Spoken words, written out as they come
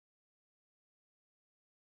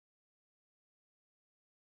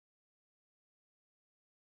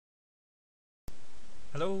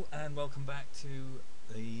Hello and welcome back to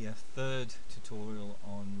the third tutorial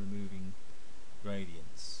on removing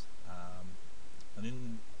gradients. And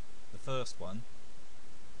in the first one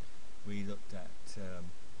we looked at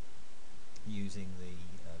using the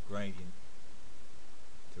gradient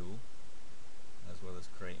tool as well as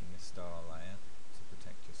creating a star layer to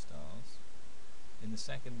protect your stars. In the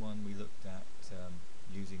second one we looked at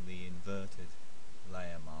using the inverted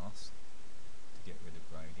layer mask to get rid of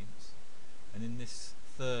gradients. And in this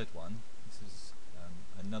third one, this is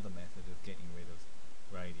another method of getting rid of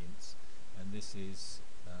gradients, and this is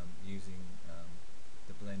using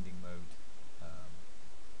the blending mode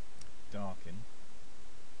darken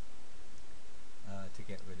to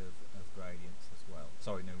get rid of gradients as well.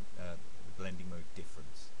 Sorry, no, the blending mode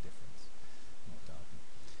difference, not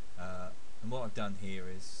darken. And what I've done here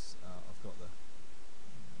is I've got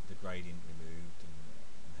the gradient removed and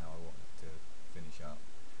how I want it to finish up.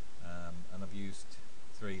 And I've used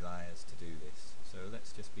 3 layers to do this. So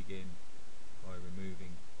let's just begin by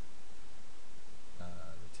removing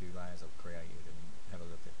the 2 layers I've created and have a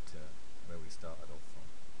look at where we started off from.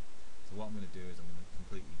 So what I'm going to do is I'm going to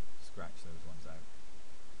completely scratch those ones out.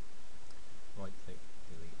 Right click,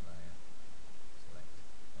 delete layer, select,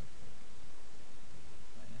 right click, delete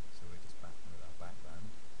layer. So we're just back with our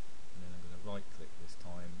background. And then I'm going to right click this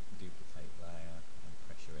time, duplicate layer, and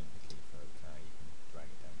pressure enter key for OK. You can drag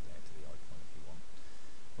it down there to the icon if you want.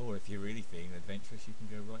 Or if you're really feeling adventurous, you can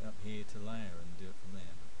go right up here to layer and do it from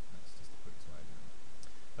there. But that's just the quickest way of doing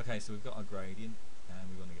it. Okay, so we've got our gradient and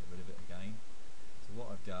we want to get rid of it again. So what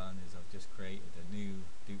I've done is I've just created a new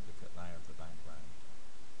duplicate layer of the background.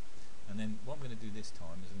 And then what I'm going to do this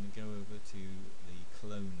time is I'm going to go over to the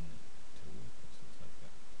clone tool, which looks like the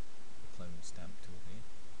clone stamp tool here,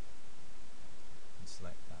 and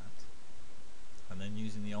select that. And then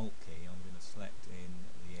using the Alt key, I'm going to select in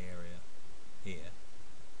the area here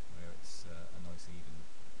where it's a nice even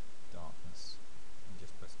darkness, and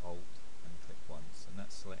just press Alt and click once, and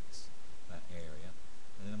that selects that area.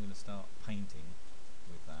 And then I'm going to start painting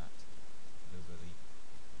with that over the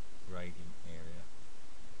gradient area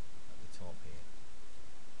at the top here.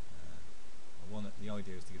 The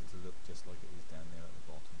idea is to get it to look just like it is down there at the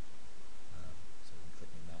bottom. So we can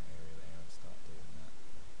click in that area there and start doing that.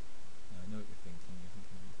 Now I know what you're thinking. You're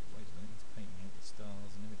thinking, wait a minute, it's painting out the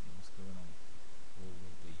stars and everything. What's going on? All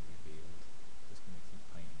will be revealed. Just going to keep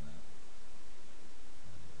painting that.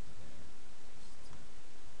 And over there. Just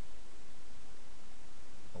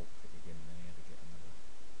Alt click again there to get another.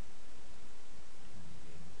 And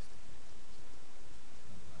again, just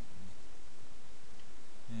another that one.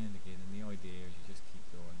 And again, and the idea is you just keep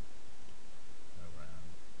going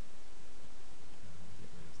around.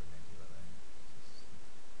 Get rid of the nebula there.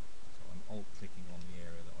 So I'm alt clicking on the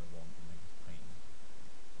area that I want and then just painting.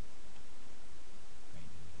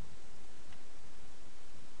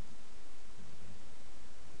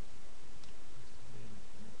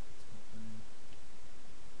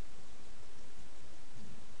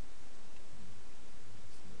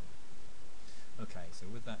 Okay, so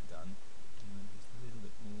with that done, just a little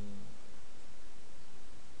bit more.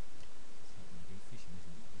 It's not going to be efficient,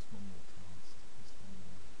 isn't it? Just one more cast. Just one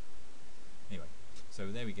more. Anyway, so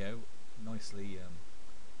there we go. Nicely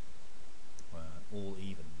all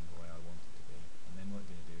even the way I want it to be. And then what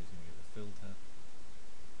I'm going to do is going to give it a filter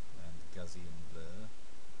and Gaussian blur.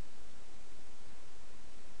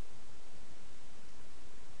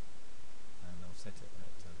 And I'll set it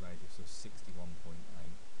at a radius of 61.8.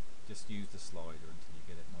 Just use the slider until you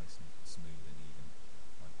get it nice and smooth and even,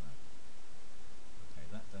 like that. Okay,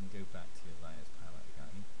 that done, go back to your layers palette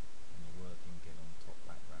again, and you're working again on top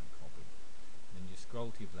background copy. Then you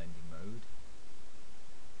scroll to your blending mode,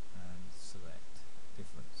 and select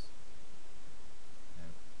difference.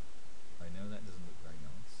 Now, I know that doesn't look very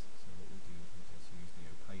nice, so what we do is we just use the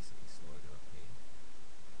opacity slider up here.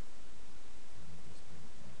 And we just bring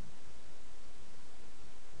it down.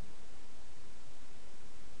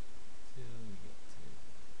 Till we get to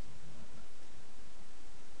something like that.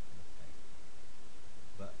 Okay.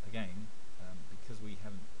 But again, because we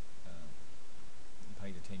haven't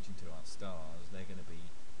paid attention to our stars, they're going to be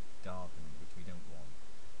darkened, which we don't want.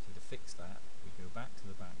 So to fix that, we go back to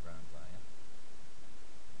the background layer.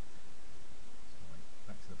 Sorry,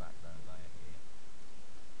 back to the background layer here.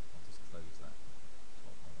 I'll just close that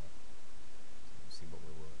top one off so you can see what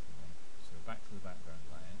we're working on. So back to the background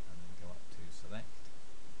layer and then go up to select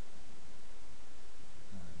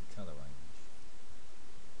and colour range.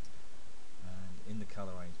 And in the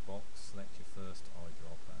colour range box, select your first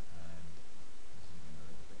eyedropper and zoom in a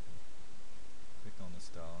little bit here. Click on the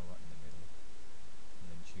star right in the middle, and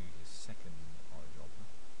then choose your second eyedropper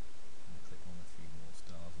and click on a few more stars.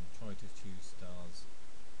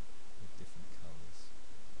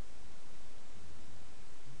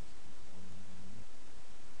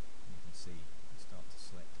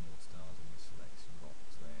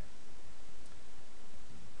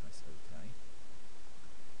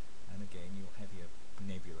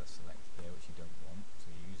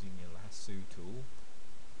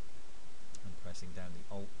 pressing down the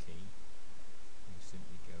Alt key, you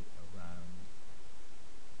simply go around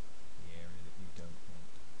the area that you don't want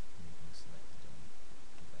anything selected on.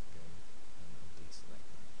 Give that go, and we'll deselect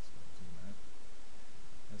that. So I'll zoom out.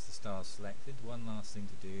 As the stars selected, one last thing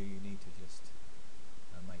to do, you need to just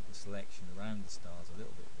make the selection around the stars a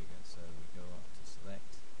little bit bigger. So we go up to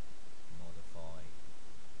select, modify,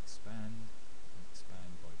 expand, and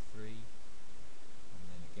expand by 3, and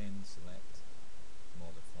then again select,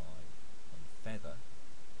 modify, and feather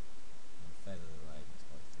the radius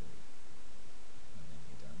by 3, and then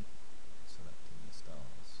you're done selecting your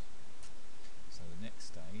stars. So the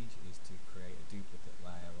next stage is to create a duplicate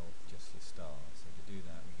layer of just your stars. So to do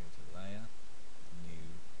that, we go to Layer,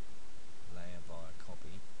 New, Layer via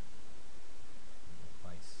Copy, and we'll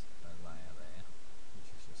place a layer there,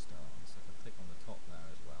 which is your stars. So if I click on the top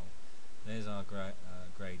layer as well, there's our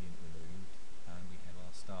gradient removed, and we have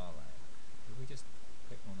our star layer. If we just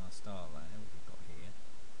click on our star layer, which we've got here,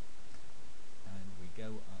 and we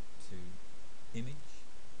go up to Image,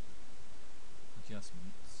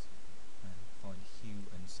 Adjustments, and find Hue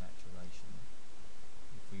and Saturation.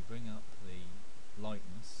 If we bring up the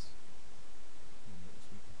lightness, you'll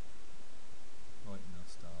notice we can lighten our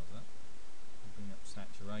stars up. We bring up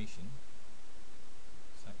saturation,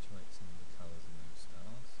 saturate some of the colours in those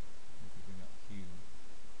stars. If we bring up hue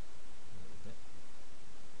a little bit,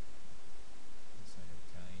 and say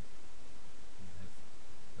OK, we have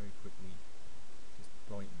very quickly just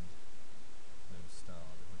brightened those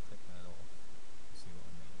stars. If I click that off, you see what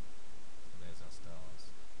I mean. So there's our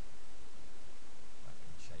stars back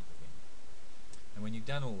in shape again. And when you've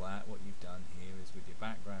done all that, what you've done here is with your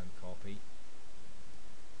background copy,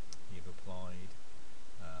 you've applied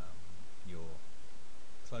your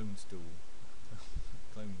clone tool,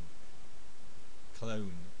 clone.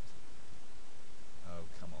 Oh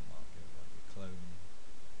come on, Mark, your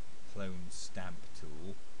clone stamp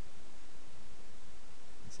tool.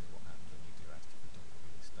 This is what happens when you do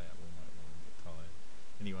astrophotography. You stay up all night long and get tired.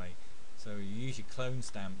 Anyway, so you use your clone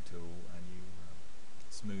stamp tool and you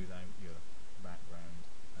smooth out your background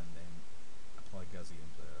and then apply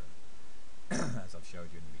Gaussian blur as I've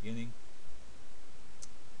showed you in the beginning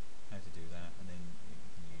how to do that, and then you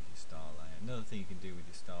can use your star layer. Another thing you can do with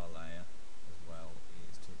your star layer as well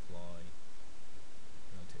is to apply,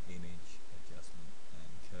 go to Image, Adjustment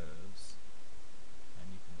and Curves, and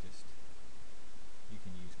you can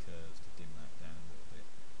use curves to dim that down a little bit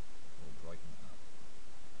or brighten it up,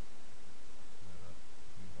 whatever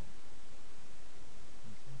you want.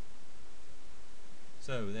 Okay.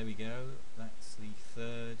 So there we go, that's the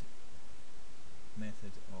third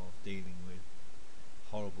method of dealing with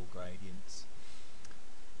horrible gradients.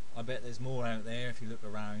 I bet there's more out there if you look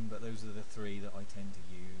around, but those are the 3 that I tend to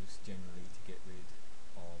use generally to get rid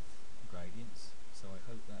of gradients. So I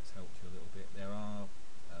hope that's helped you a little bit. There are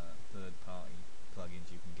third-party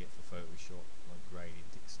plugins you can get for Photoshop, like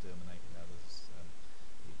Gradient Exterminate and others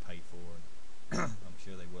you pay for, and I'm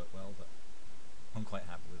sure they work well, but I'm quite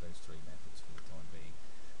happy with those 3 methods for the time being.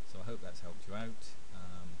 So I hope that's helped you out,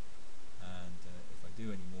 and if I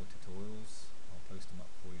do any more tutorials, I'll post them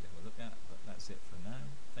up for you to have a look at, but that's it for now.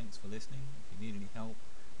 Thanks for listening. If you need any help,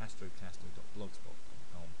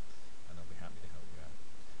 astrocaster.blogspot.com, and I'll be happy to help you out.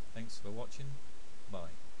 Thanks for watching.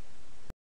 Bye.